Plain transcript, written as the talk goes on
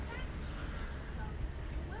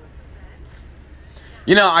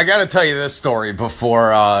You know, I gotta tell you this story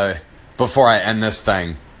before I end this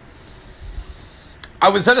thing. I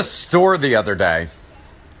was at a store the other day,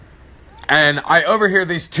 and I overhear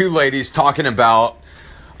these two ladies talking about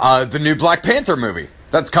the new Black Panther movie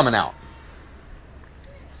that's coming out.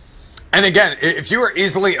 And again, if you are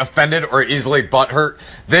easily offended or easily butthurt,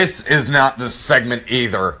 this is not the segment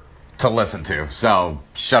either to listen to, so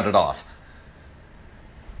shut it off.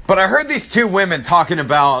 But I heard these two women talking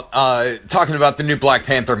about the new Black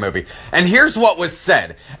Panther movie. And here's what was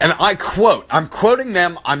said. And I quote, I'm quoting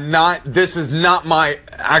them. This is not my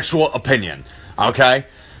actual opinion. Okay?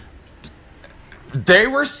 They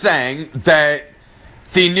were saying that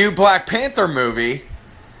the new Black Panther movie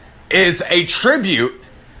is a tribute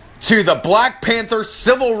to the Black Panther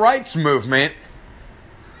civil rights movement,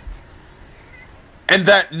 and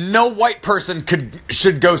that no white person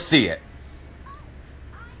should go see it.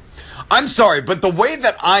 I'm sorry, but the way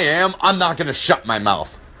that I am, I'm not going to shut my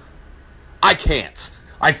mouth. I can't.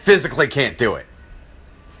 I physically can't do it.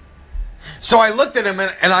 So I looked at him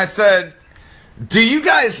and I said, do you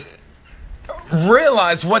guys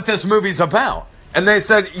realize what this movie's about? And they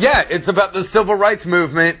said, yeah, it's about the civil rights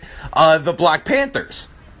movement, the Black Panthers.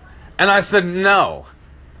 And I said, no.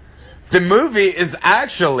 The movie is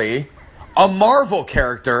actually a Marvel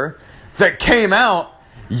character that came out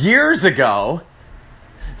years ago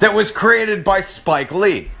that was created by Spike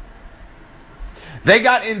Lee. They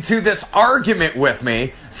got into this argument with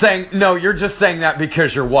me saying, no, you're just saying that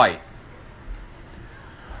because you're white.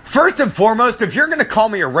 First and foremost, if you're going to call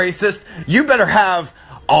me a racist, you better have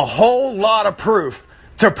a whole lot of proof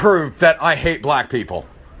to prove that I hate black people.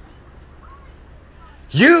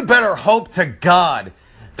 You better hope to God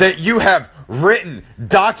that you have written,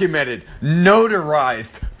 documented,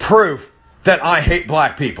 notarized proof that I hate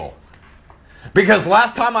black people. Because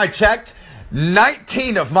last time I checked,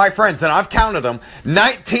 19 of my friends, and I've counted them,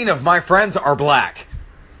 19 of my friends are black.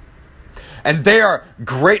 And they are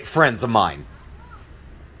great friends of mine.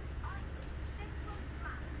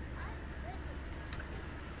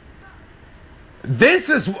 This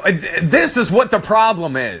is what the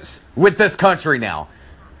problem is with this country now.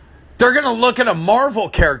 They're going to look at a Marvel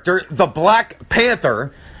character, the Black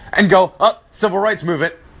Panther, and go, oh, civil rights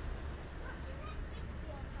movement.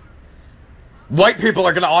 White people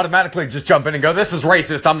are going to automatically just jump in and go, this is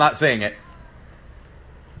racist, I'm not saying it.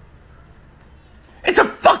 It's a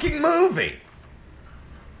fucking movie.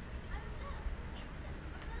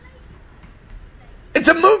 It's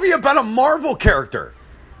a movie about a Marvel character.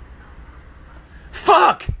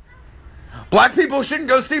 Fuck. Black people shouldn't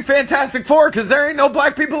go see Fantastic Four because there ain't no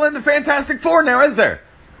black people in the Fantastic Four now, is there?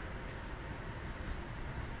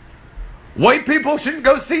 White people shouldn't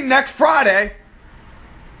go see Next Friday.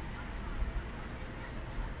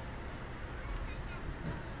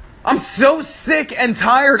 I'm so sick and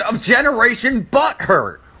tired of Generation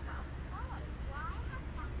Butthurt.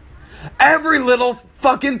 Every little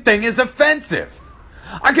fucking thing is offensive.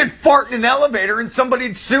 I could fart in an elevator and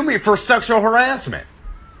somebody'd sue me for sexual harassment.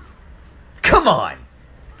 Come on.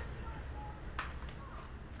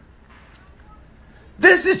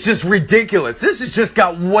 This is just ridiculous. This has just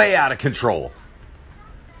got way out of control.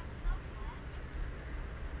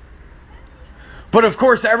 But of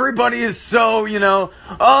course, everybody is so,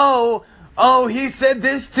 oh, he said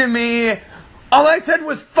this to me. All I said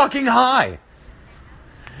was fucking hi.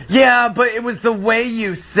 Yeah, but it was the way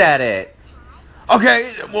you said it.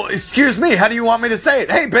 Okay, well, excuse me, how do you want me to say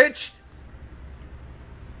it? Hey, bitch.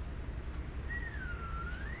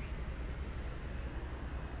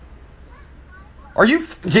 Are you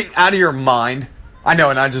getting out of your mind? I know,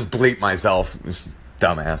 and I just bleep myself.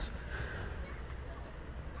 Dumbass.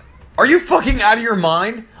 Are you fucking out of your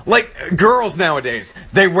mind? Like, girls nowadays,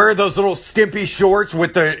 they wear those little skimpy shorts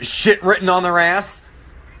with the shit written on their ass.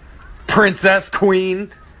 Princess,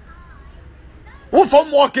 queen. Well, if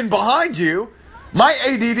I'm walking behind you, my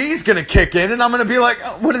ADD's gonna kick in and I'm gonna be like,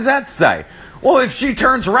 oh, what does that say? Well, if she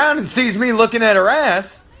turns around and sees me looking at her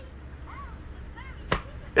ass,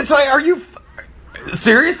 it's like, are you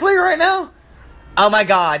seriously right now? Oh my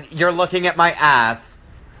God, you're looking at my ass.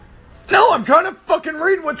 No, I'm trying to fucking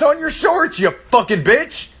read what's on your shorts, you fucking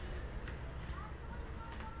bitch.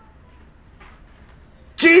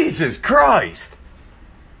 Jesus Christ.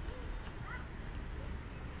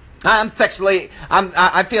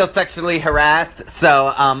 I feel sexually harassed,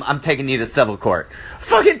 so I'm taking you to civil court.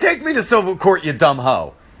 Fucking take me to civil court, you dumb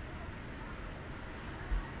hoe.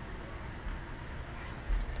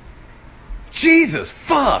 Jesus,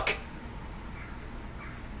 fuck.